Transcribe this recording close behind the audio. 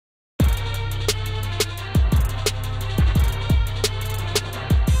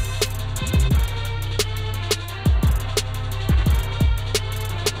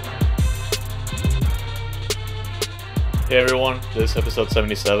Hey everyone, this is episode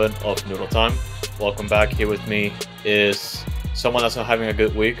 77 of Noodle Time. Welcome back. Here with me is someone that's not having a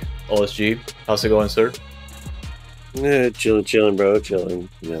good week, OSG. How's it going, sir? Yeah, chilling, bro. Chilling.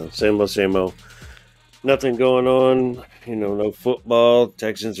 Same old. Nothing going on. No football.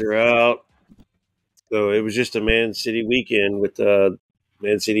 Texans are out. So it was just a Man City weekend with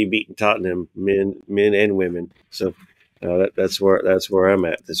Man City beating Tottenham, men and women. So that's where I'm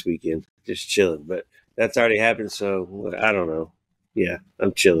at this weekend, just chilling. But that's already happened, so I don't know. Yeah,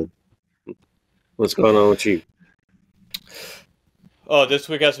 I'm chilling. What's going on with you? Oh, this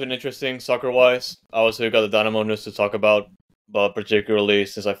week has been interesting soccer-wise. Obviously, we got the Dynamo news to talk about, but particularly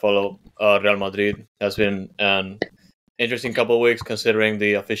since I follow Real Madrid, has been an interesting couple of weeks considering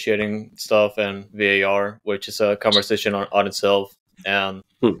the officiating stuff and VAR, which is a conversation on itself. And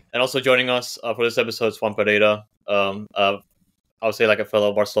also joining us for this episode is Juan Pereira. I would say like a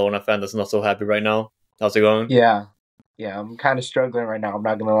fellow Barcelona fan that's not so happy right now. How's it going? Yeah, I'm kind of struggling right now. I'm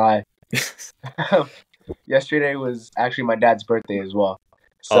not gonna lie. Yesterday was actually my dad's birthday as well.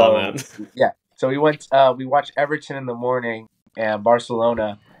 So, man. Yeah. So we went. We watched Everton in the morning and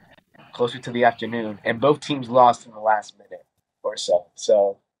Barcelona closer to the afternoon, and both teams lost in the last minute or so.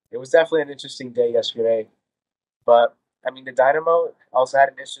 So it was definitely an interesting day yesterday. But I mean, the Dynamo also had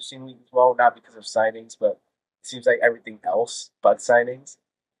an interesting week as well, not because of signings, but it seems like everything else but signings.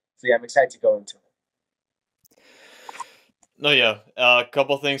 So yeah, I'm excited to go into it. No, yeah. A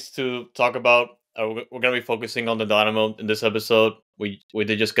couple things to talk about. We're going to be focusing on the Dynamo in this episode. We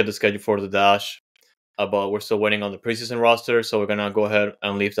did just get the schedule for the Dash, but we're still waiting on the preseason roster, so we're going to go ahead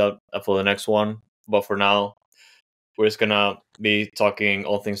and leave that for the next one. But for now, we're just going to be talking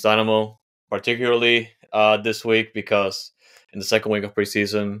all things Dynamo, particularly this week, because in the second week of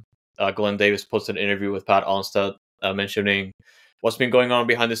preseason, Glenn Davis posted an interview with Pat Onstad mentioning what's been going on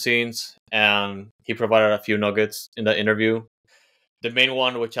behind the scenes, and he provided a few nuggets in that interview. The main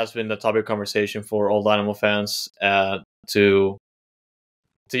one, which has been the topic of conversation for all Dynamo fans, to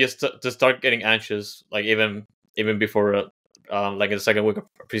start getting anxious, like even before, like in the second week of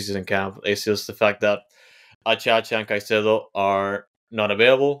preseason camp, it's just the fact that Achacha and Caicedo are not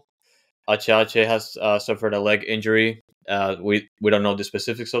available. Achacha has suffered a leg injury. We don't know the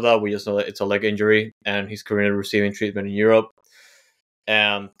specifics of that. We just know that it's a leg injury, and he's currently receiving treatment in Europe.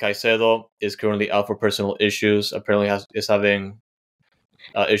 And Caicedo is currently out for personal issues. Apparently, is having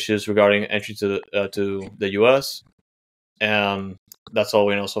issues regarding entry to the US, and that's all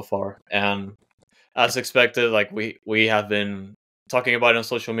we know so far. And as expected, like we have been talking about it on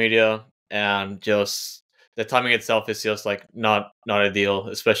social media, and just the timing itself is just like not ideal,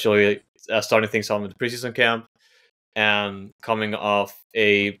 especially starting things off with the preseason camp and coming off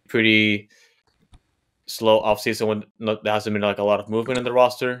a pretty slow off season when there hasn't been like a lot of movement in the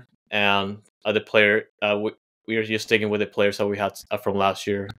roster, and the player we are just sticking with the players that we had from last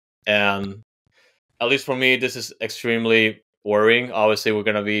year. And at least for me, this is extremely worrying. Obviously, we're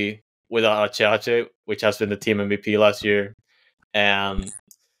going to be without Achache, which has been the team MVP last year. And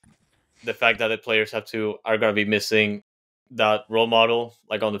the fact that the players are going to be missing that role model,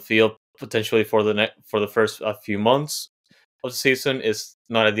 like on the field, potentially for the first few months of the season, is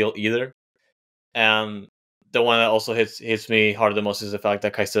not ideal either. And the one that also hits me hard the most is the fact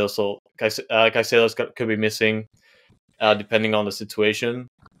that Caicedo could be missing, depending on the situation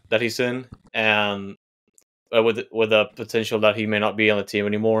that he's in, and with the potential that he may not be on the team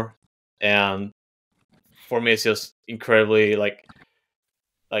anymore. And for me, it's just incredibly like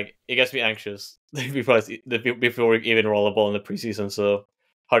it gets me anxious before we even roll a ball in the preseason. So,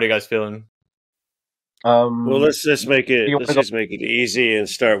 how are you guys feeling? Well, let's just make it easy and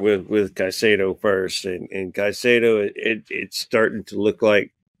start with Caicedo first. And Caicedo, it's starting to look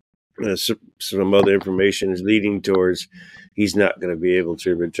like some other information is leading towards he's not going to be able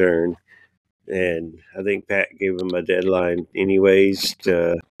to return. And I think Pat gave him a deadline anyways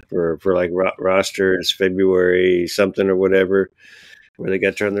for like rosters, February something or whatever, where they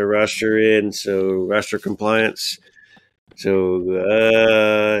got to turn their roster in. So roster compliance. So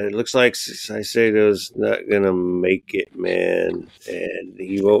it looks like Caicedo's not gonna make it, man, and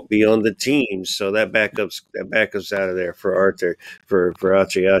he won't be on the team. So that backup's out of there for Arthur for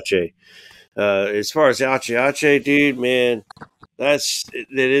Ache. As far as Ache, dude, man,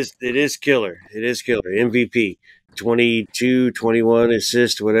 it is killer. It is killer. MVP, 22, 21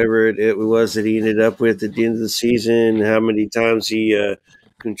 assists, whatever it was that he ended up with at the end of the season. How many times he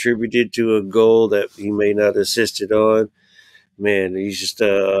contributed to a goal that he may not assisted on. Man, he's just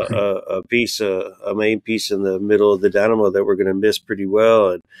a main piece in the middle of the Dynamo that we're going to miss pretty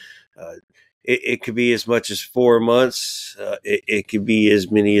well. And it could be as much as 4 months. It could be as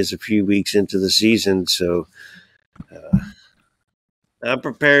many as a few weeks into the season. So I'm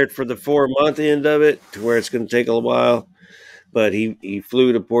prepared for the 4-month end of it, to where it's going to take a while. But he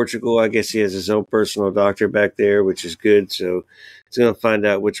flew to Portugal. I guess he has his own personal doctor back there, which is good. So he's going to find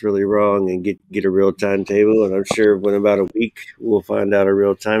out what's really wrong and get a real timetable. And I'm sure in about a week we'll find out a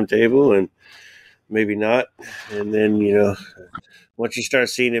real timetable, and maybe not. And then, once you start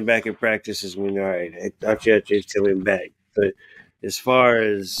seeing him back in practice, is when, all right, Achache's coming back. But as far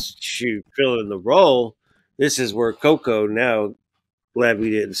as filling the role, this is where Coco now. Glad we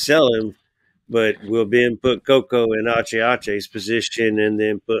didn't sell him, but we'll then put Coco in Ache's position, and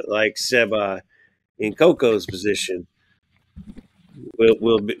then put like Seba in Coco's position.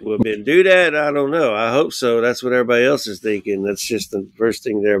 Will Ben do that? I don't know. I hope so. That's what everybody else is thinking. That's just the first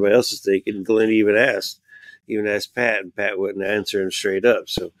thing that everybody else is thinking. Glenn even asked Pat, and Pat wouldn't answer him straight up.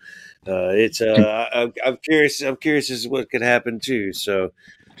 So I'm curious. I'm curious as to what could happen too. So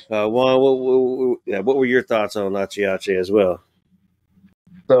Juan, what were your thoughts on Ache as well?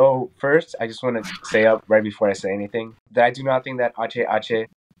 So first, I just want to say up right before I say anything that I do not think that Ache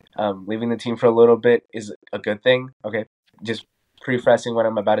leaving the team for a little bit is a good thing. Okay, just prefacing what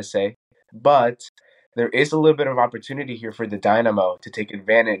I'm about to say. But there is a little bit of opportunity here for the Dynamo to take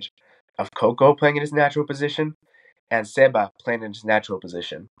advantage of Coco playing in his natural position and Seba playing in his natural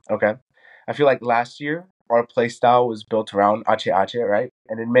position. Okay, I feel like last year our play style was built around Ache, right?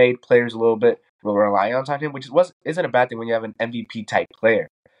 And it made players a little bit reliant on him, which isn't a bad thing when you have an MVP type player.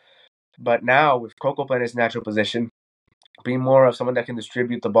 But now, with Coco playing his natural position, being more of someone that can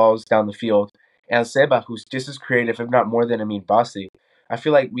distribute the balls down the field, and Seba, who's just as creative, if not more than Amin Bassi, I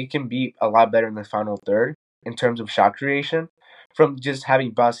feel like we can be a lot better in the final third in terms of shot creation from just having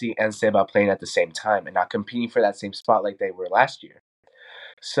Bassi and Seba playing at the same time and not competing for that same spot like they were last year.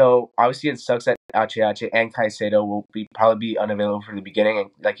 So obviously it sucks that Ache and Caicedo will probably be unavailable for the beginning, and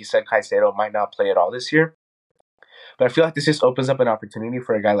like you said, Caicedo might not play at all this year. But I feel like this just opens up an opportunity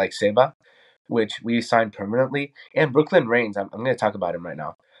for a guy like Seba, which we signed permanently, and Brooklyn Reigns. I'm going to talk about him right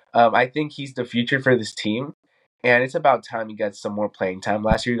now. I think he's the future for this team, and it's about time he gets some more playing time.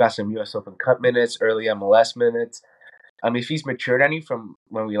 Last year, he got some U.S. Open Cup minutes, early MLS minutes. If he's matured any from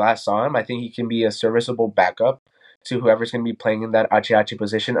when we last saw him, I think he can be a serviceable backup to whoever's going to be playing in that Ache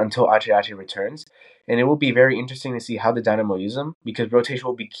position until Ache returns. And it will be very interesting to see how the Dynamo use him, because rotation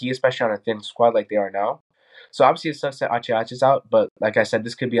will be key, especially on a thin squad like they are now. So obviously it sucks that Ache is out, but like I said,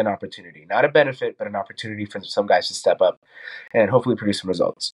 this could be an opportunity. Not a benefit, but an opportunity for some guys to step up and hopefully produce some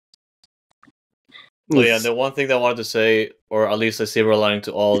results. Well, yeah, and the one thing that I wanted to say, or at least I see relating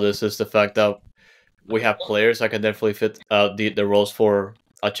to all of this, is the fact that we have players that can definitely fit the roles for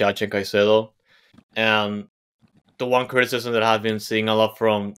Ache and Caicedo. And the one criticism that I've been seeing a lot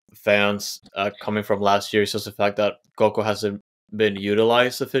from fans coming from last year is just the fact that Coco hasn't been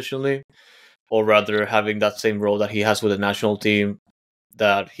utilized sufficiently, or rather having that same role that he has with the national team,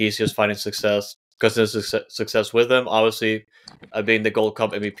 that he's just finding success because there's success with him. Obviously, being the Gold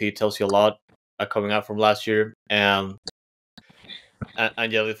Cup MVP tells you a lot coming out from last year. And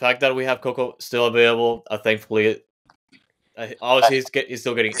yeah, the fact that we have Coco still available, thankfully, obviously he's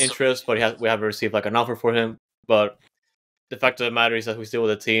still getting interest, but we haven't received like an offer for him. But the fact of the matter is that we're still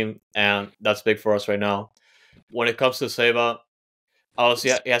with the team, and that's big for us right now. When it comes to Seba,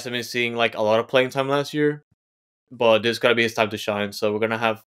 obviously he hasn't been seeing like a lot of playing time last year, but this is gonna be his time to shine. So we're gonna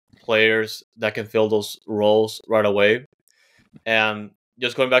have players that can fill those roles right away. And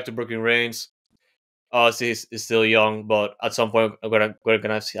just going back to Brooklyn Reigns, obviously he's still young, but at some point we're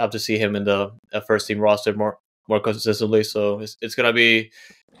gonna have to see him in the first team roster more consistently. So it's gonna be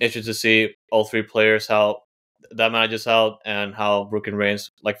interesting to see all three players, how that manages out, and how Brooklyn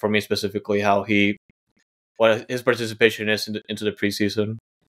Reigns, like for me specifically, what his participation is into the preseason.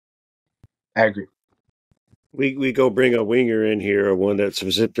 I agree. We go bring a winger in here, one that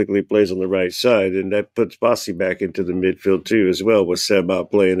specifically plays on the right side, and that puts Bassi back into the midfield too, as well, with Seba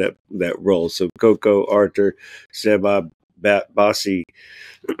playing that role. So Coco, Arthur, Seba, Bassi,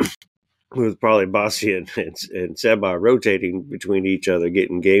 with probably Bassi and Seba rotating between each other,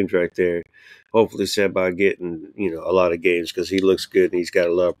 getting games right there. Hopefully Seba getting a lot of games, because he looks good and he's got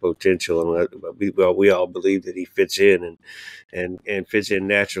a lot of potential. And we all believe that he fits in and fits in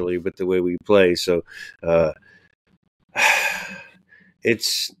naturally with the way we play. So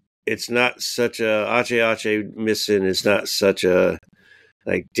it's not such a Ache missing. It's not such a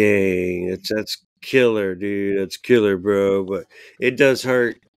like, dang, that's killer, dude. That's killer, bro. But it does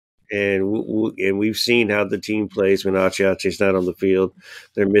hurt. And we've seen how the team plays when Ache's not on the field.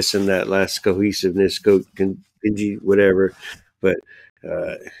 They're missing that last cohesiveness, whatever. But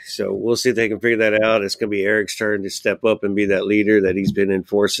so we'll see if they can figure that out. It's going to be Eric's turn to step up and be that leader that he's been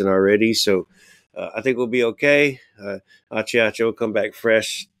enforcing already. So I think we'll be okay. Achi will come back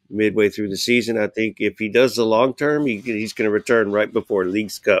fresh midway through the season. I think if he does the long term, he's going to return right before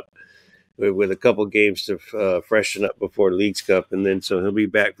Leagues Cup with a couple games to freshen up before Leagues Cup, and then so he'll be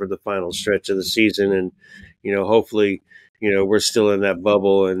back for the final stretch of the season. And hopefully, we're still in that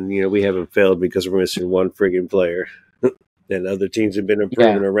bubble, and we haven't failed because we're missing one friggin' player. And other teams have been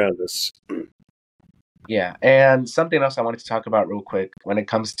improving around us. Yeah, and something else I wanted to talk about real quick when it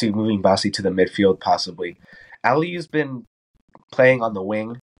comes to moving Bassi to the midfield, possibly. Aliu's been playing on the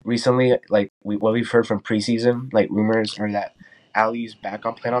wing recently. Like what we've heard from preseason, like rumors are that Aliu's back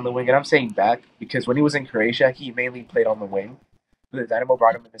on playing on the wing, and I'm saying back because when he was in Croatia, he mainly played on the wing. The Dynamo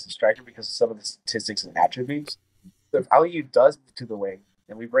brought him in as a striker because of some of the statistics and attributes. So if Aliu does move to the wing,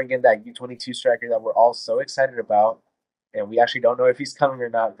 and we bring in that U22 striker that we're all so excited about, and we actually don't know if he's coming or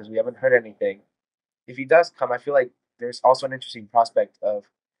not because we haven't heard anything. If he does come, I feel like there's also an interesting prospect of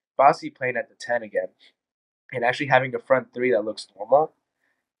Bassi playing at the 10 again and actually having a front three that looks normal,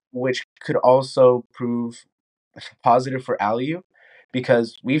 which could also prove positive for Aliu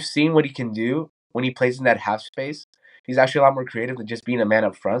because we've seen what he can do when he plays in that half space. He's actually a lot more creative than just being a man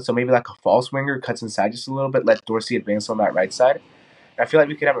up front. So maybe like a false winger cuts inside just a little bit, let Dorsey advance on that right side. I feel like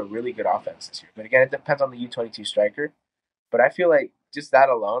we could have a really good offense this year. But again, it depends on the U22 striker. But I feel like just that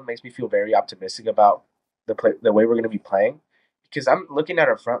alone makes me feel very optimistic about the way we're going to be playing. Because I'm looking at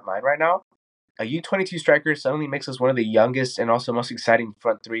our front line right now. A U22 striker suddenly makes us one of the youngest and also most exciting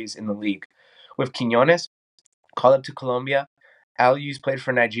front threes in the league. With Quinones, called up to Colombia. Aliu's played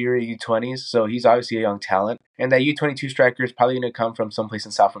for Nigeria U20s, so he's obviously a young talent. And that U22 striker is probably going to come from someplace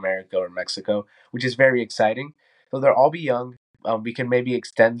in South America or Mexico, which is very exciting. So they'll all be young. We can maybe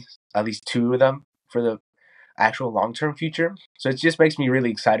extend at least two of them for the actual long-term future. So it just makes me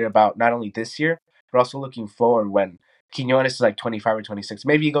really excited about not only this year, but also looking forward when Quinones is like 25 or 26.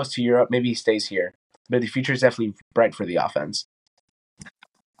 Maybe he goes to Europe, maybe he stays here. But the future is definitely bright for the offense.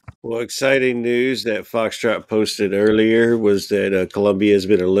 Well, exciting news that Foxtrot posted earlier was that Colombia has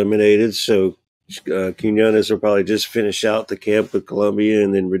been eliminated. So Quinones will probably just finish out the camp with Colombia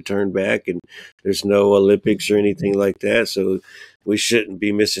and then return back. And there's no Olympics or anything like that. So we shouldn't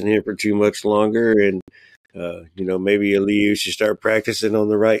be missing him for too much longer. And, maybe Aliu should start practicing on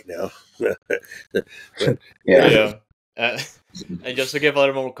the right now. But, yeah. And just to give a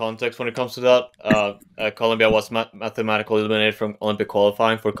little more context when it comes to that, Colombia was mathematically eliminated from Olympic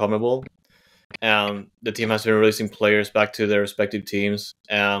qualifying for CONMEBOL, and the team has been releasing players back to their respective teams.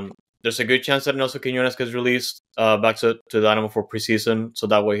 And there's a good chance that Nelson Quinones gets released back to Dynamo for preseason, so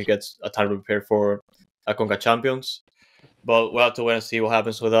that way he gets a time to prepare for Conca Champions. But we'll have to wait and see what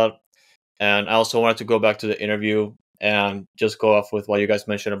happens with that. And I also wanted to go back to the interview and just go off with what you guys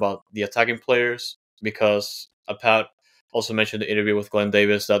mentioned about the attacking players, because Pat also mentioned the interview with Glenn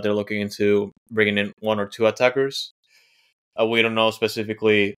Davis that they're looking into bringing in one or two attackers. We don't know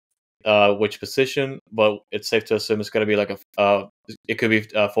specifically which position, but it's safe to assume it's going to be like it could be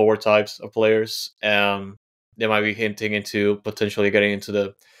forward types of players, and they might be hinting into potentially getting into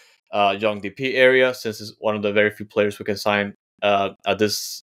the young DP area, since it's one of the very few players we can sign at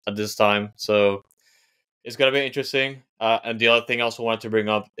this time. So it's going to be interesting. And the other thing I also wanted to bring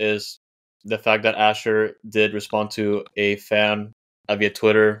up is the fact that Asher did respond to a fan via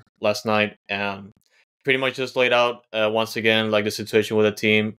Twitter last night and pretty much just laid out once again like the situation with the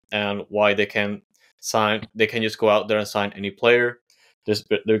team and why they can just go out there and sign any player just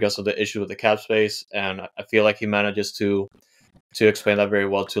because of the issue with the cap space. And I feel like he manages to explain that very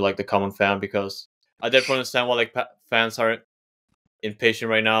well to like the common fan, because I definitely understand why like fans are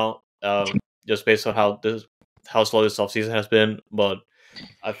impatient right now, just based on how slow this offseason has been. But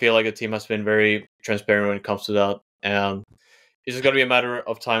I feel like the team has been very transparent when it comes to that, and it's just gonna be a matter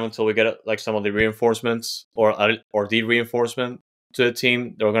of time until we get like some of the reinforcements or the reinforcement to the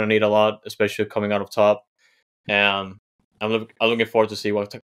team. They're gonna need a lot, especially coming out of top. And I'm looking forward to see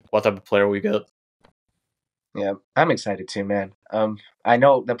what type of player we get. Yeah, I'm excited too, man. I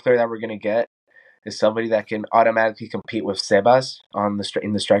know the player that we're gonna get is somebody that can automatically compete with Sebas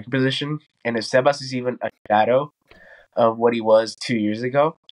in the striker position. And if Sebas is even a shadow of what he was 2 years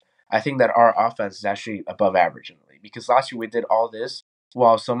ago, I think that our offense is actually above average in the league. Because last year we did all this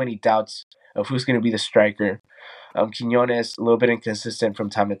while so many doubts of who's going to be the striker. Quinones, a little bit inconsistent from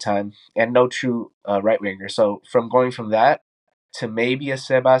time to time, and no true right winger. So going from that to maybe a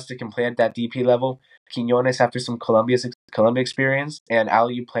Sebas that can play at that DP level, Quinones after some Colombia experience, and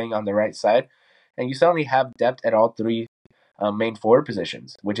Aliu playing on the right side, and you suddenly have depth at all three main forward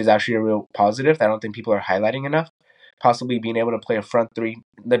positions, which is actually a real positive that I don't think people are highlighting enough. Possibly being able to play a front three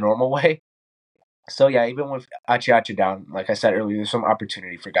the normal way. So yeah, even with Achi down, like I said earlier, there's some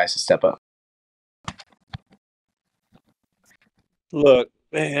opportunity for guys to step up. Look,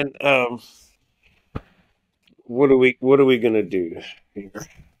 man. What are we gonna do here?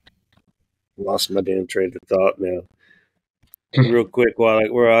 Lost my damn train of thought now. Real quick,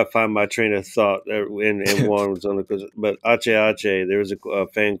 where I find my train of thought, and Juan was on the, but Ache, there was a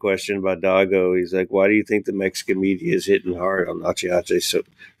fan question by Dago. He's like, "Why do you think the Mexican media is hitting hard on Ache so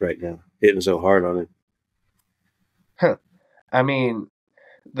right now, hitting so hard on him?" I mean,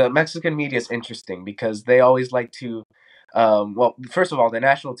 the Mexican media is interesting because they always like to. Well, first of all, the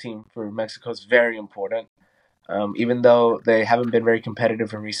national team for Mexico is very important. Even though they haven't been very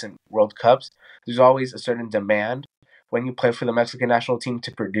competitive in recent World Cups, there's always a certain demand when you play for the Mexican national team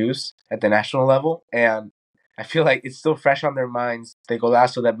to produce at the national level. And I feel like it's still fresh on their minds, the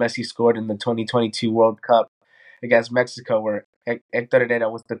golazo that Messi scored in the 2022 World Cup against Mexico, where Hector Herrera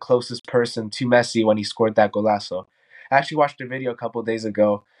was the closest person to Messi when he scored that golazo. I actually watched a video a couple of days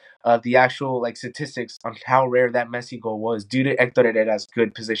ago of the actual statistics on how rare that Messi goal was due to Hector Herrera's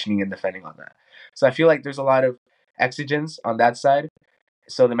good positioning and defending on that. So I feel like there's a lot of exigence on that side.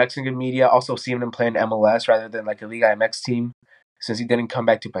 So the Mexican media also seeing him play in MLS rather than like a Liga MX team, since he didn't come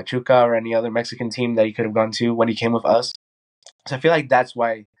back to Pachuca or any other Mexican team that he could have gone to when he came with us. So I feel like that's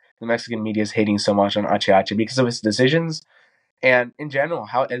why the Mexican media is hating so much on Ache because of his decisions and in general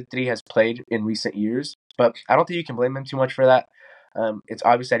how El3 has played in recent years. But I don't think you can blame him too much for that. It's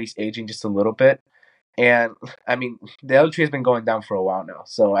obvious that he's aging just a little bit. And I mean, the El3 has been going down for a while now.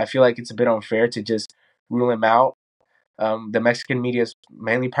 So I feel like it's a bit unfair to just rule him out. The Mexican media is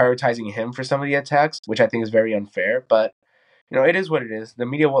mainly prioritizing him for some of the attacks, which I think is very unfair. But it is what it is. The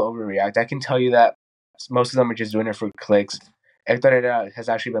media will overreact. I can tell you that most of them are just doing it for clicks. Hector Herrera has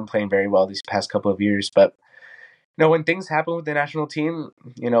actually been playing very well these past couple of years, but when things happen with the national team,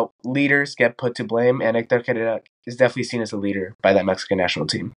 leaders get put to blame, and Hector Herrera is definitely seen as a leader by that Mexican national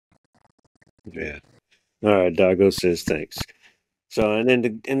team. Yeah. All right, Dago says thanks. So and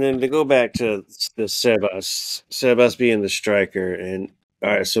then to go back to the Sebas being the striker, and all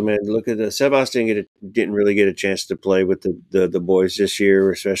right, so man, look at the Sebas didn't really get a chance to play with the boys this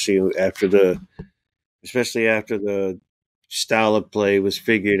year, especially after the style of play was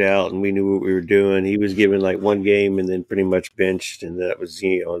figured out and we knew what we were doing. He was given like one game and then pretty much benched, and that was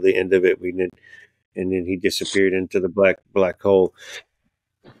the end of it. And then he disappeared into the black hole.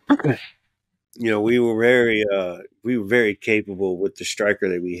 We were very capable with the striker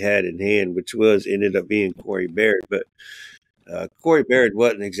that we had in hand, which ended up being Corey Baird. But Corey Baird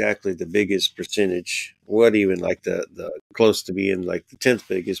wasn't exactly the biggest percentage. What even like the close to being like the 10th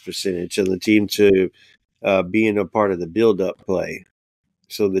biggest percentage of the team to being a part of the build up play.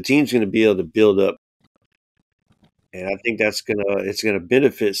 So the team's going to be able to build up, and I think it's gonna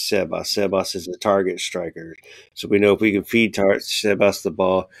benefit Sebas. Sebas is a target striker, so we know if we can feed Sebas the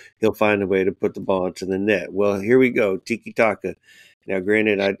ball, he'll find a way to put the ball into the net. Well, here we go, tiki taka. Now,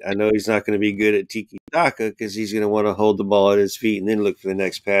 granted, I know he's not going to be good at tiki taka because he's going to want to hold the ball at his feet and then look for the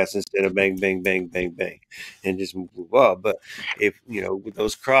next pass instead of bang, bang, bang, bang, bang, and just move on. But if with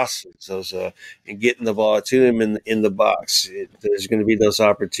those crosses, and getting the ball to him in the box, there's going to be those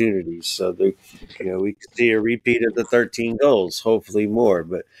opportunities. So we could see a repeat of the 13 goals, hopefully more.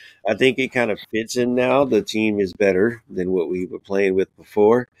 But I think it kind of fits in now. The team is better than what we were playing with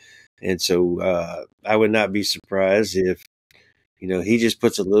before, and so I would not be surprised if. He just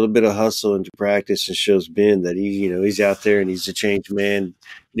puts a little bit of hustle into practice and shows Ben that he's out there and he's a changed man,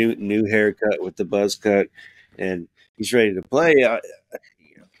 new haircut with the buzz cut, and he's ready to play.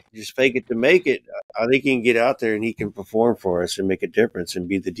 Just fake it to make it. I think he can get out there and he can perform for us and make a difference and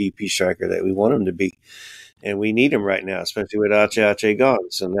be the DP striker that we want him to be. And we need him right now, especially with Ache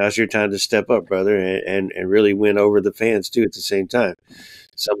gone. So now's your time to step up, brother, and really win over the fans too at the same time.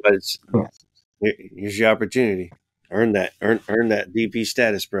 Here's your opportunity. Earn that DP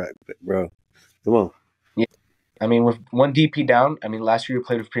status, bro. Come on. Yeah. I mean, with one DP down, last year we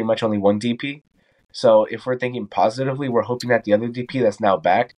played with pretty much only one DP. So if we're thinking positively, we're hoping that the other DP that's now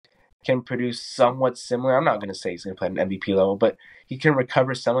back can produce somewhat similar. I'm not going to say he's going to play at an MVP level, but he can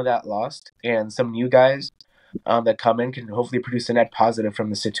recover some of that lost, and some new guys that come in can hopefully produce a net positive from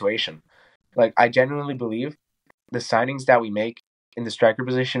the situation. Like, I genuinely believe the signings that we make in the striker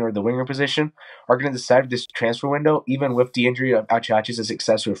position or the winger position are going to decide if this transfer window, even with the injury of Ache, is a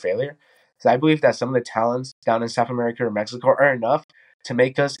success or a failure. So I believe that some of the talents down in South America or Mexico are enough to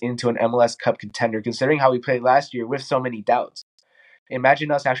make us into an MLS Cup contender, considering how we played last year with so many doubts.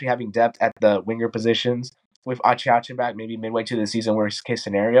 Imagine us actually having depth at the winger positions with Ache back maybe midway to the season, worst case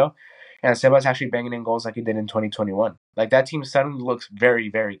scenario, and Sebas actually banging in goals like he did in 2021. Like, that team suddenly looks very,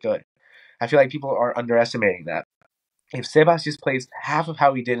 very good. I feel like people are underestimating that. If Sebas just plays half of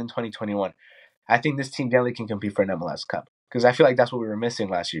how he did in 2021, I think this team definitely can compete for an MLS Cup. because I feel like that's what we were missing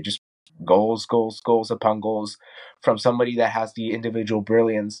last year. Just goals upon goals from somebody that has the individual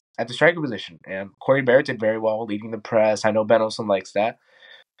brilliance at the striker position. And Corey Barrett did very well leading the press. I know Ben Olsen likes that.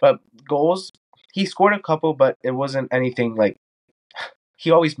 But goals, he scored a couple, but it wasn't anything like he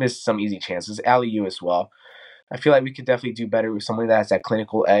always missed some easy chances. Alley-oop as well. I feel like we could definitely do better with somebody that has that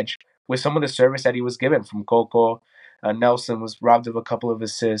clinical edge. With some of the service that he was given from Coco, Nelson was robbed of a couple of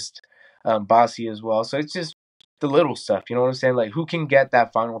assists, Bossy as well. So it's just the little stuff, you know what I'm saying? Like who can get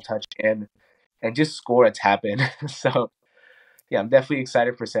that final touch and just score a tap in. So yeah, I'm definitely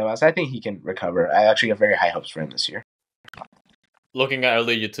excited for Sebas. I think he can recover. I actually have very high hopes for him this year. Looking at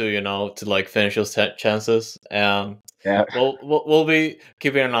Eligi too, to like finish his chances, and yeah, we'll be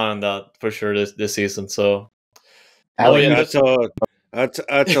keeping an eye on that for sure this season. So, I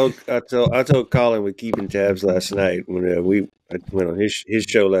told Colin we're keeping tabs last night when we went on his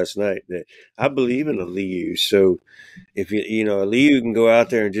show last night that I believe in Aliyu. So if Aliyu can go out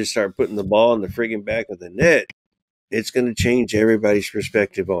there and just start putting the ball in the friggin' back of the net, it's going to change everybody's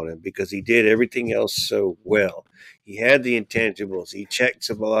perspective on him because he did everything else so well. He had the intangibles. He checked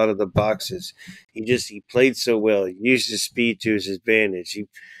a lot of the boxes. He played so well. He used his speed to his advantage.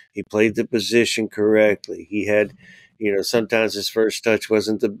 He played the position correctly. He had, sometimes his first touch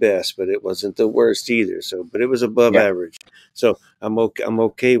wasn't the best, but it wasn't the worst either. So, but it was above average. So I'm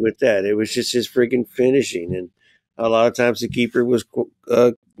okay with that. It was just his friggin' finishing, and a lot of times the keeper was,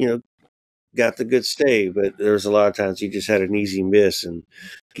 got the good stay, but there was a lot of times he just had an easy miss and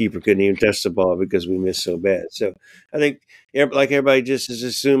the keeper couldn't even touch the ball because we missed so bad. So I think like everybody just is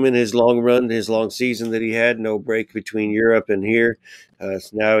assuming his long run, his long season that he had, no break between Europe and here. So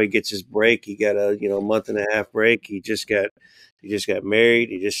now he gets his break. He got a month and a half break. He just got married.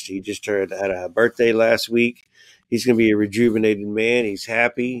 He just had a birthday last week. He's going to be a rejuvenated man. He's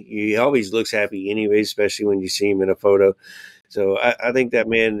happy. He always looks happy anyway, especially when you see him in a photo. So I think that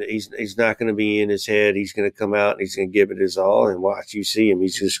man, he's not going to be in his head. He's going to come out and he's going to give it his all. And watch, you see him.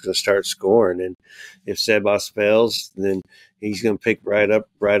 He's just going to start scoring. And if Sebas fails, then he's going to pick right up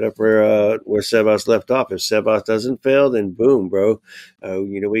where Sebas left off. If Sebas doesn't fail, then boom, bro.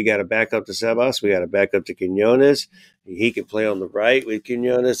 We got to back up to Sebas. We got to back up to Quinones. He can play on the right with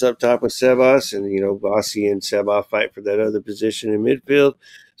Quinones up top with Sebas, and Bossy and Sebas fight for that other position in midfield.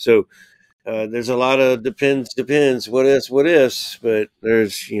 So. There's a lot of depends, what ifs, but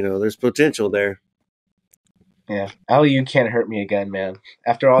there's potential there. Yeah, you can't hurt me again, man.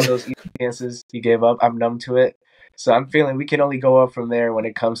 After all those easy chances you gave up, I'm numb to it. So I'm feeling we can only go up from there when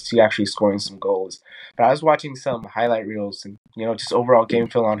it comes to actually scoring some goals. But I was watching some highlight reels and, just overall game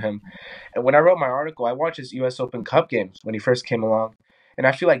feel on him. And when I wrote my article, I watched his U.S. Open Cup games when he first came along. And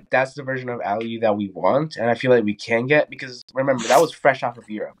I feel like that's the version of Aliyu that we want and I feel like we can get because, remember, that was fresh off of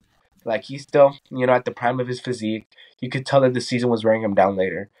Europe. Like, he's still, at the prime of his physique. You could tell that the season was wearing him down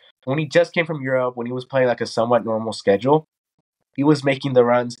later. When he just came from Europe, when he was playing like a somewhat normal schedule, he was making the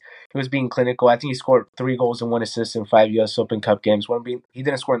runs. He was being clinical. I think he scored 3 goals and 1 assist in 5 U.S. Open Cup games. He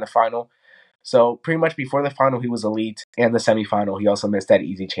didn't score in the final. So pretty much before the final, he was elite. And the semifinal, he also missed that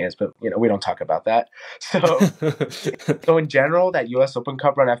easy chance. But, we don't talk about that. So in general, that U.S. Open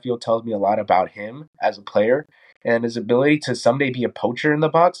Cup run, I feel, tells me a lot about him as a player. And his ability to someday be a poacher in the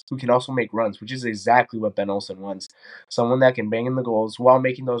box who can also make runs, which is exactly what Ben Olsen wants. Someone that can bang in the goals while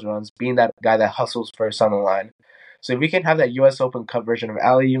making those runs, being that guy that hustles first on the line. So if we can have that U.S. Open Cup version of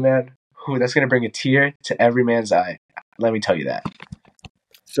Aliyu, man, that's going to bring a tear to every man's eye. Let me tell you that.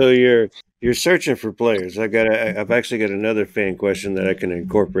 So you're searching for players. I've actually got another fan question that I can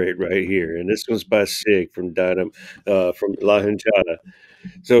incorporate right here, and this one's by Sig from La Hinchada.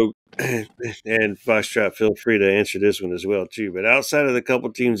 So, and Foxtrot, feel free to answer this one as well, too. But outside of the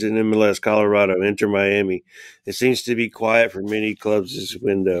couple teams in MLS, Colorado, Inter Miami, it seems to be quiet for many clubs this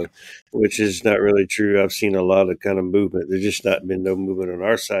window, which is not really true. I've seen a lot of kind of movement. There's just not been no movement on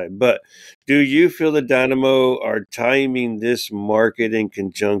our side. But do you feel the Dynamo are timing this market in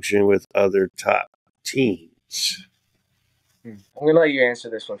conjunction with other top teams? I'm going to let you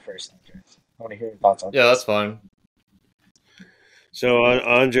answer this one first, Andres. I want to hear your thoughts on this. Yeah, that's fine. So,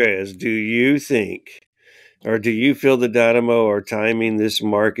 Andres, do you think, or do you feel the Dynamo are timing this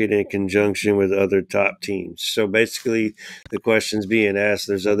market in conjunction with other top teams? So basically, the question's being asked,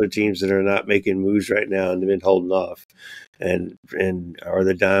 there's other teams that are not making moves right now and they've been holding off. And are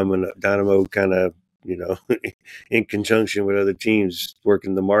the Dynamo kind of, in conjunction with other teams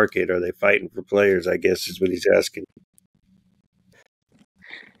working the market? Are they fighting for players, I guess is what he's asking.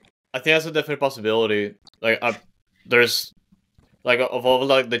 I think that's a definite possibility. There's... of all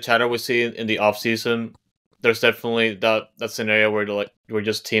the chatter we see in the off season, there's definitely that scenario where where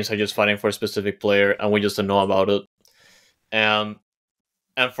just teams are just fighting for a specific player and we just don't know about it. and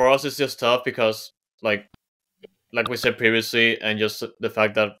for us it's just tough because like we said previously, and just the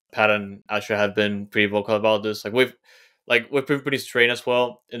fact that Pat and Asher have been pretty vocal about this. We've been pretty strained as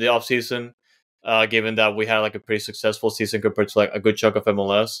well in the off season, given that we had like a pretty successful season compared to like a good chunk of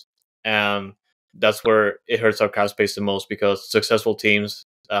MLS, and that's where it hurts our cap space the most because successful teams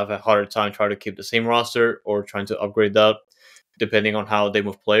have a harder time trying to keep the same roster or trying to upgrade that, depending on how they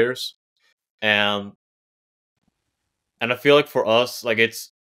move players, and I feel like for us, like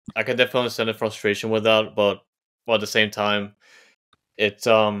I can definitely understand the frustration with that, but at the same time, it's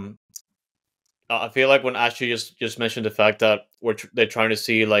I feel like when Ashley just mentioned the fact that they're trying to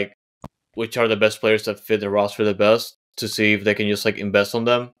see like which are the best players that fit the roster the best to see if they can just like invest on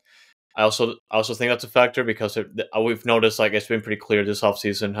them. I also think that's a factor because we've noticed like it's been pretty clear this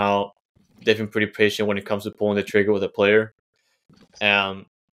offseason how they've been pretty patient when it comes to pulling the trigger with a player. And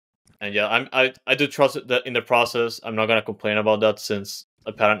yeah, I do trust that in the process. I'm not gonna complain about that since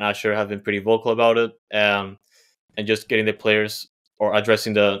Pat and Asher have been pretty vocal about it, and just getting the players or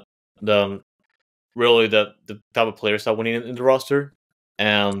addressing the really the type of players that we need in the roster,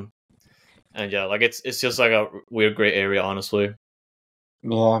 and yeah, like it's just like a weird gray area, honestly.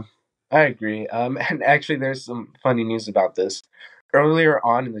 Yeah, I agree. And actually, there's some funny news about this. Earlier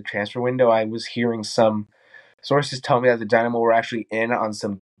on in the transfer window, I was hearing some sources tell me that the Dynamo were actually in on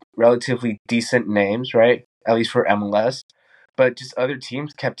some relatively decent names, right? At least for MLS. But just other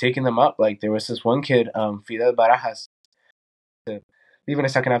teams kept taking them up. Like there was this one kid, Fidel Barajas. Leave in a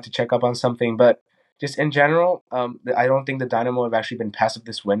second, I have to check up on something. But just in general, I don't think the Dynamo have actually been passive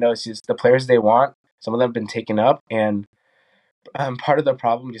this window. It's just the players they want. Some of them have been taken up, and part of the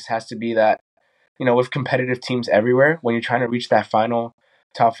problem just has to be that with competitive teams everywhere, when you're trying to reach that final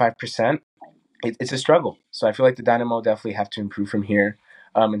top 5%, it's a struggle. So I feel like the Dynamo definitely have to improve from here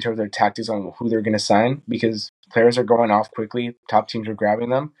in terms of their tactics on who they're going to sign because players are going off quickly. Top teams are grabbing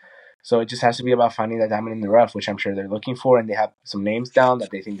them. So it just has to be about finding that diamond in the rough, which I'm sure they're looking for, and they have some names down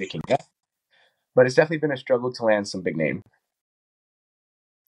that they think they can get. But it's definitely been a struggle to land some big name.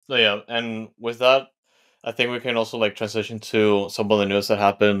 So yeah, and with that, I think we can also like transition to some of the news that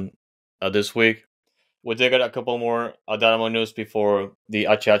happened this week. We did get a couple more Dynamo news before the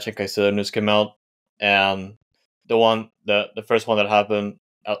Achacha and Caicedo news came out, and the first one that happened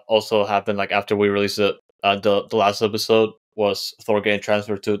also happened like after we released it. The last episode was Thor getting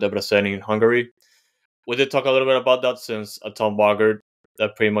transferred to Debrecen in Hungary. We did talk a little bit about that since Tom Bogert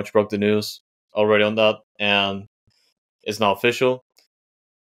that pretty much broke the news already on that, and it's now official.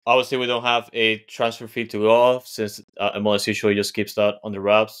 Obviously, we don't have a transfer fee to go off since MLS usually just keeps that on the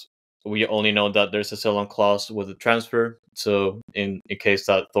wraps. We only know that there's a sell-on clause with the transfer. So in case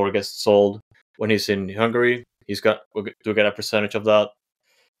that Thor gets sold when he's in Hungary, to get a percentage of that.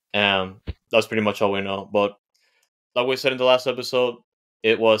 And that's pretty much all we know. But like we said in the last episode,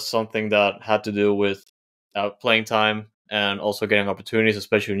 it was something that had to do with playing time and also getting opportunities,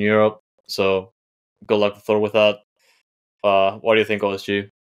 especially in Europe. So good luck to Thor with that. What do you think, OSG?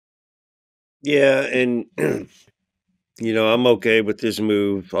 Yeah, and I'm okay with this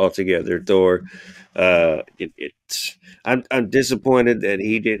move altogether, Thor. I'm disappointed that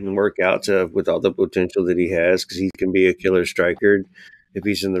he didn't work out with all the potential that he has because he can be a killer striker if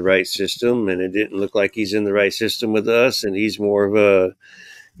he's in the right system, and it didn't look like he's in the right system with us, and he's more of a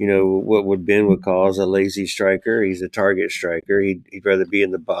what Ben would call as a lazy striker. He's a target striker. He'd rather be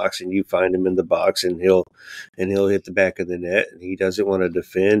in the box, and you find him in the box, and he'll hit the back of the net. And he doesn't want to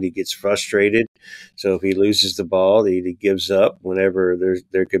defend. He gets frustrated. So if he loses the ball, he gives up. Whenever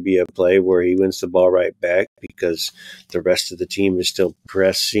there could be a play where he wins the ball right back because the rest of the team is still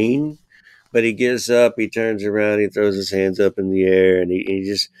pressing. But he gives up. He turns around. He throws his hands up in the air, and he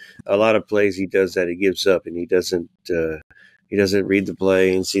just a lot of plays he does that. He gives up, and he doesn't. He doesn't read the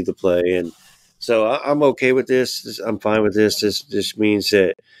play and see the play. And so I'm okay with this. I'm fine with this. This means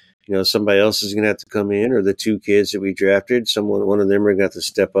that, somebody else is going to have to come in, or the two kids that we drafted, one of them are going to have to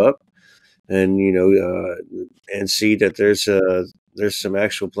step up and, and see that there's some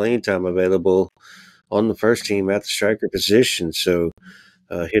actual playing time available on the first team at the striker position. So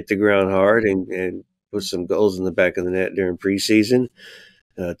hit the ground hard and put some goals in the back of the net during preseason.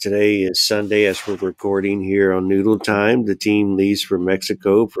 Today is Sunday as we're recording here on Noodle Time. The team leaves for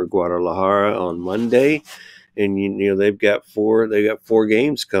Mexico for Guadalajara on Monday, and they've got four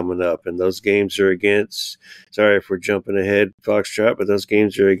games coming up, and those games are against. Sorry if we're jumping ahead, Foxtrot, but those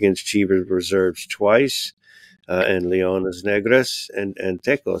games are against Chivas Reserves twice, and Leones Negras and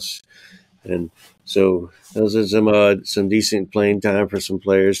Tecos, and so those are some decent playing time for some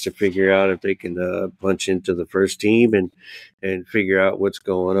players to figure out if they can punch into the first team and figure out what's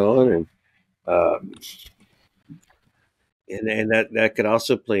going on. And And that could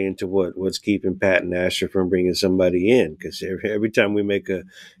also play into what's keeping Pat and Asher from bringing somebody in, because every time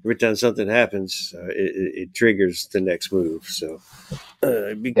something happens, it triggers the next move. So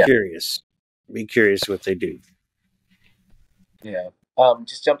be curious what they do. Yeah.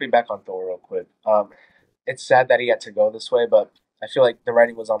 Just jumping back on Thor real quick. It's sad that he had to go this way, but I feel like the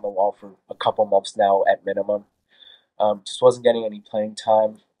writing was on the wall for a couple months now at minimum. Just wasn't getting any playing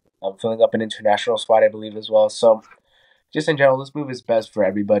time. Filling up an international spot, I believe, as well. So, just in general, this move is best for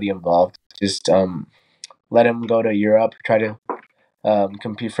everybody involved. Just let him go to Europe, try to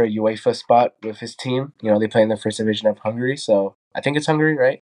compete for a UEFA spot with his team. You know, they play in the first division of Hungary, so I think it's Hungary,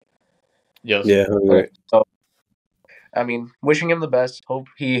 right? Yes. Yeah. Right. So, I mean, wishing him the best. Hope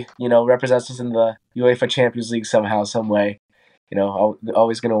he, represents us in the UEFA Champions League somehow, some way.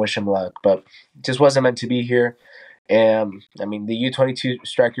 Always gonna wish him luck, but just wasn't meant to be here. And I mean, the U22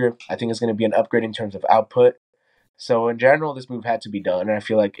 striker, I think, is going to be an upgrade in terms of output. So in general, this move had to be done, and I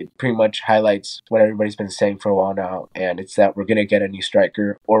feel like it pretty much highlights what everybody's been saying for a while now, and it's that we're going to get a new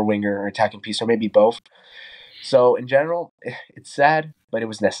striker or winger or attacking piece, or maybe both. So in general, it's sad, but it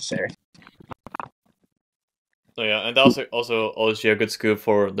was necessary. So yeah, and that's also OSG a good scoop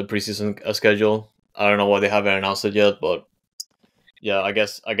for the preseason schedule. I don't know why they haven't announced it yet, but yeah, I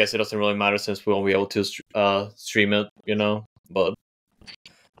guess it doesn't really matter since we won't be able to stream it, But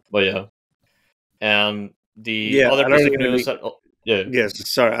yeah, and the other piece of news. Yes,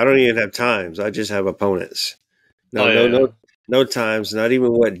 sorry, I don't even have times. I just have opponents. No times, not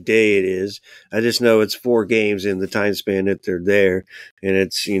even what day it is. I just know it's 4 games in the time span that they're there, and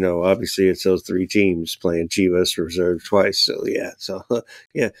it's obviously it's those 3 teams playing Chivas Reserve twice. So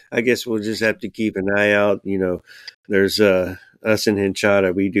yeah, I guess we'll just have to keep an eye out. There's us in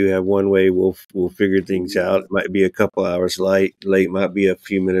Hinchada. We do have one way we'll figure things out. It might be a couple hours late, might be a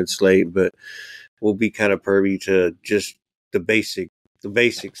few minutes late, but we'll be kind of privy to just the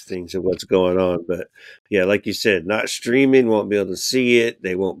basics things of what's going on. But yeah, like you said, not streaming, won't be able to see it.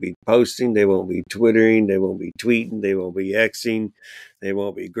 They won't be posting. They won't be twittering. They won't be tweeting. They won't be Xing. They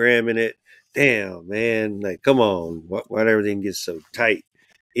won't be gramming it. Damn, man. Like, come on. Why everything gets so tight?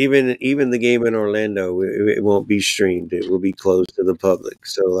 Even the game in Orlando, it won't be streamed. It will be closed to the public.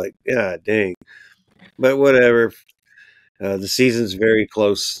 So like, god dang. But whatever. The season's very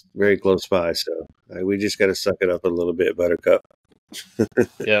close by. So we just got to suck it up a little bit, Buttercup.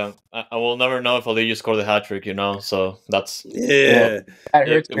 Yeah, I will never know if Ali scored the hat trick, So that's that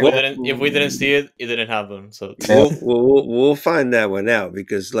hurts. If we didn't see it, it didn't happen. So we'll find that one out,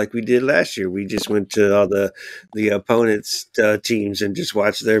 because like we did last year, we just went to all the opponents' teams and just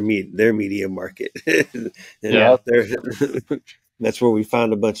watched their media market. Out there, that's where we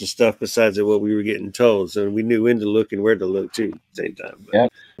found a bunch of stuff besides of what we were getting told. So we knew when to look and where to look too at the same time.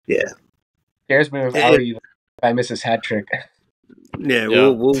 But, yeah. Scares me if I miss his hat trick. Yeah,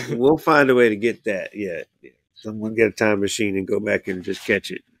 we'll find a way to get that. Yeah. Someone get a time machine and go back and just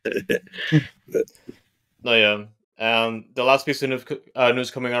catch it. And the last piece of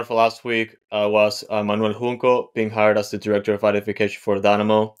news coming out for last week was Manuel Junco being hired as the director of identification for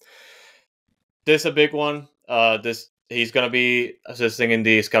Dynamo. This is a big one. He's gonna be assisting in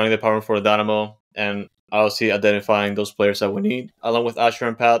the scouting department for Dynamo, and obviously identifying those players that we need, along with Asher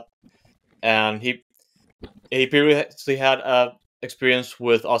and Pat. And he previously had experience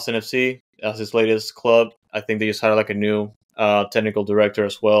with Austin FC as his latest club. I think they just hired like a new technical director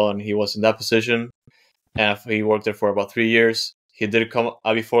as well, and he was in that position. And he worked there for about 3 years. He did come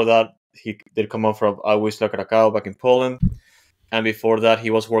before that. He did come on from Wisla Krakow back in Poland, and before that, he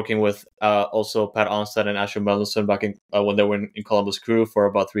was working with also Pat Onstad and Asher Mellinson back in when they were in Columbus Crew for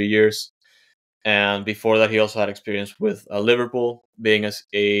about 3 years. And before that, he also had experience with Liverpool, being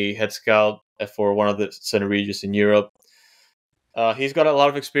a head scout for one of the center regions in Europe. He's got a lot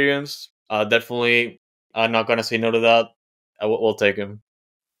of experience. Definitely, I'm not gonna say no to that. We'll take him.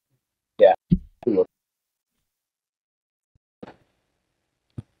 Yeah.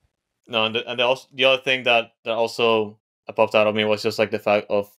 No, and the other thing that also popped out of me was just like the fact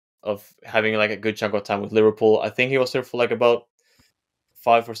of having like a good chunk of time with Liverpool. I think he was there for like about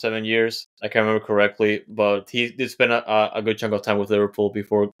 5 or 7 years. I can't remember correctly, but he did spend a good chunk of time with Liverpool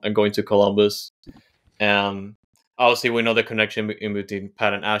before going to Columbus. And obviously, we know the connection in between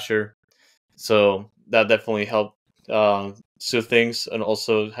Pat and Asher, so that definitely helped suit things, and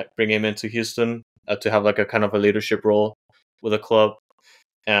also bring him into Houston to have like a kind of a leadership role with the club.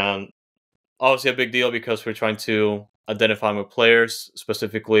 And obviously a big deal because we're trying to identify more players,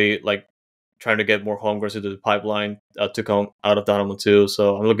 specifically like trying to get more homegrowns into the pipeline to come out of Dynamo too.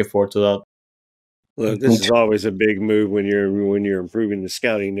 So I'm looking forward to that. Look, this is always a big move when you're improving the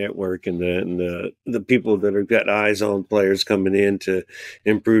scouting network and the people that have got eyes on players coming in to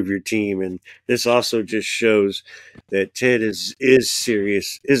improve your team. And this also just shows that Ted is a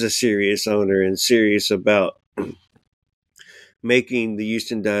serious owner and serious about making the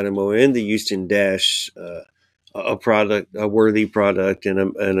Houston Dynamo and the Houston Dash a worthy product,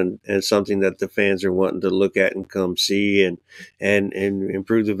 and something that the fans are wanting to look at and come see, and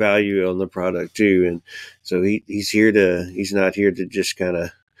improve the value on the product too. And so he's not here to just kind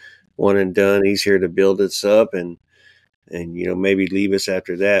of one and done. He's here to build us up and maybe leave us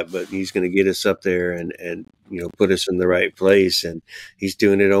after that, but he's going to get us up there and put us in the right place. And he's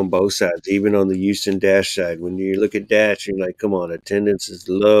doing it on both sides, even on the Houston Dash side. When you look at Dash, you're like, come on, attendance is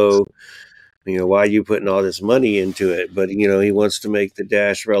low. Why are you putting all this money into it? But, he wants to make the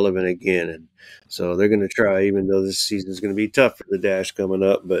Dash relevant again. And so they're going to try, even though this season is going to be tough for the Dash coming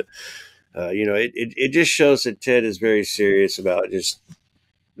up. But, it just shows that Ted is very serious about just,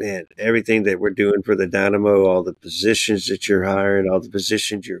 man, everything that we're doing for the Dynamo, all the positions that you're hiring, all the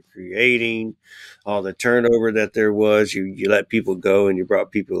positions you're creating, all the turnover that there was, you let people go and you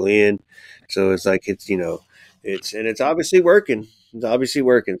brought people in. So it's like, it's obviously working. It's obviously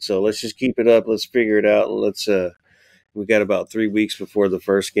working. So let's just keep it up. Let's figure it out. And we got about 3 weeks before the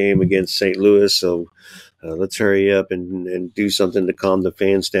first game against St. Louis. So let's hurry up and do something to calm the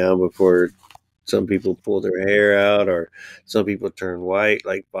fans down before some people pull their hair out or some people turn white,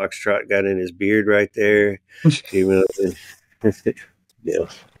 like Foxtrot got in his beard right there. Even yeah.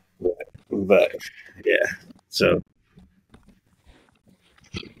 But yeah. So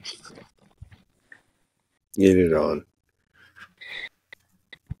get it on.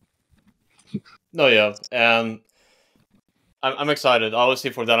 No, yeah, and I'm excited.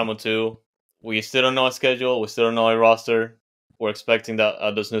 Obviously for Dynamo 2, we still don't know a schedule. We still don't know a roster. We're expecting that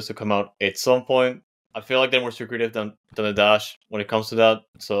those news to come out at some point. I feel like they're more secretive than the Dash when it comes to that.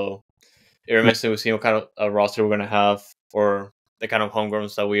 So it remains to see what kind of a roster we're going to have, or the kind of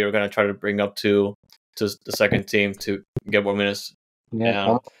homegrowns that we are going to try to bring up to the second team to get more minutes. Yeah,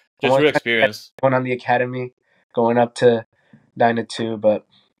 and just real experience. Going on the academy, going up to Dyna 2, but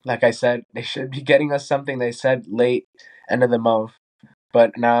like I said, they should be getting us something. They said late, end of the month,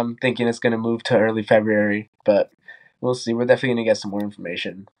 but now I'm thinking it's going to move to early February, but we'll see. We're definitely going to get some more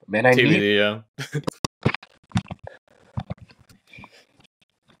information. Man, TBD, yeah.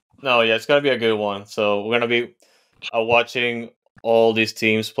 No, yeah, it's going to be a good one. So we're going to be watching all these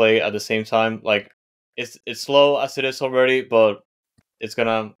teams play at the same time. Like, it's slow as it is already, but April's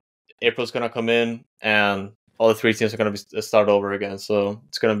going to come in and all the 3 teams are going to start over again. So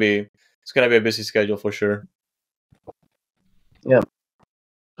it's going to be a busy schedule for sure. Yeah.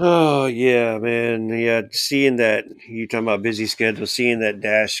 Oh yeah, man. Yeah, seeing that, you talking about busy schedule, seeing that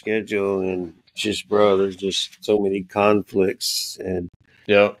Dash schedule, and just, bro, there's just so many conflicts, and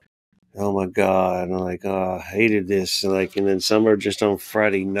yeah. Oh my God. I'm like, I hated this. And then some are just on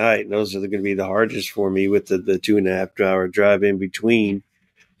Friday night. And those are going to be the hardest for me with the 2.5 hour drive in between.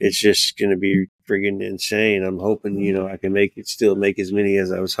 It's just going to be friggin' insane. I'm hoping, I can still make as many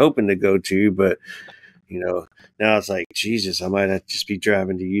as I was hoping to go to. But, now it's like, Jesus, I might have to just be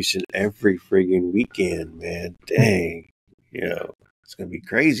driving to Houston every friggin' weekend, man. Dang. It's going to be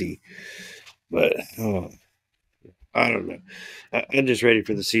crazy. But, I don't know. I'm just ready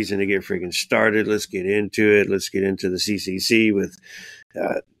for the season to get freaking started. Let's get into it. Let's get into the CCC with,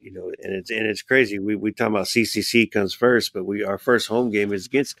 and it's crazy. We talk about CCC comes first, but our first home game is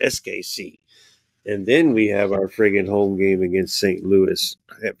against SKC, and then we have our friggin' home game against St. Louis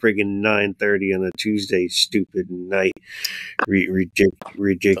at friggin' 9:30 on a Tuesday. Stupid night,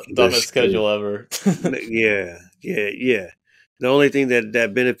 ridiculous. Dumbest schedule ever. Yeah. The only thing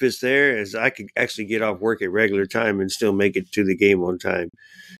that benefits there is I could actually get off work at regular time and still make it to the game on time,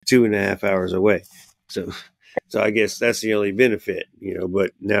 2.5 hours away. So I guess that's the only benefit,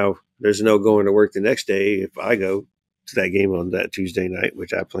 but now there's no going to work the next day if I go to that game on that Tuesday night,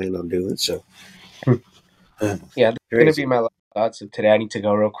 which I plan on doing. So yeah, that's going to be my last thoughts of today. I need to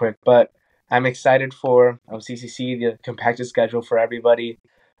go real quick, but I'm excited for CCC, the compacted schedule for everybody,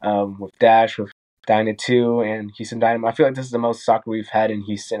 with Dash, with Dyna 2 and Houston Dynamo. I feel like this is the most soccer we've had in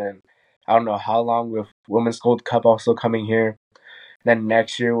Houston, and I don't know how long, with Women's Gold Cup also coming here. Then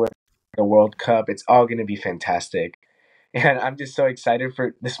next year with the World Cup, it's all going to be fantastic. And I'm just so excited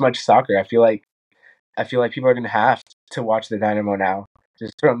for this much soccer. I feel like people are going to have to watch the Dynamo now,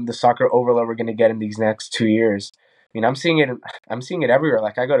 just from the soccer overload we're going to get in these next 2 years. I mean, I'm seeing it everywhere.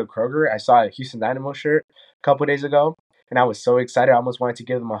 Like, I go to Kroger, I saw a Houston Dynamo shirt a couple of days ago, and I was so excited. I almost wanted to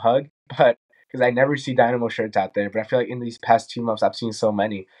give them a hug, but because I never see Dynamo shirts out there. But I feel like in these past 2 months, I've seen so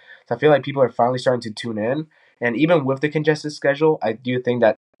many. So I feel like people are finally starting to tune in. And even with the congested schedule, I do think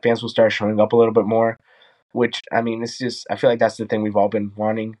that fans will start showing up a little bit more. Which, I mean, it's just, I feel like that's the thing we've all been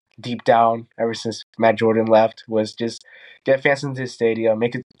wanting deep down ever since Matt Jordan left, was just get fans into the stadium,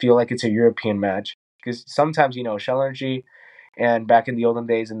 make it feel like it's a European match. Because sometimes, Shell Energy and back in the olden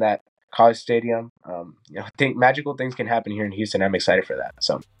days in that college stadium, magical things can happen here in Houston. I'm excited for that.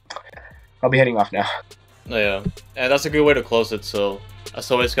 So I'll be heading off now. Yeah, and that's a good way to close it. So as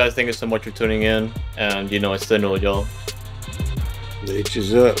always, guys, thank you so much for tuning in. And, it's the Noodle, y'all. Leech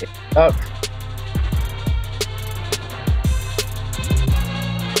is up. Up.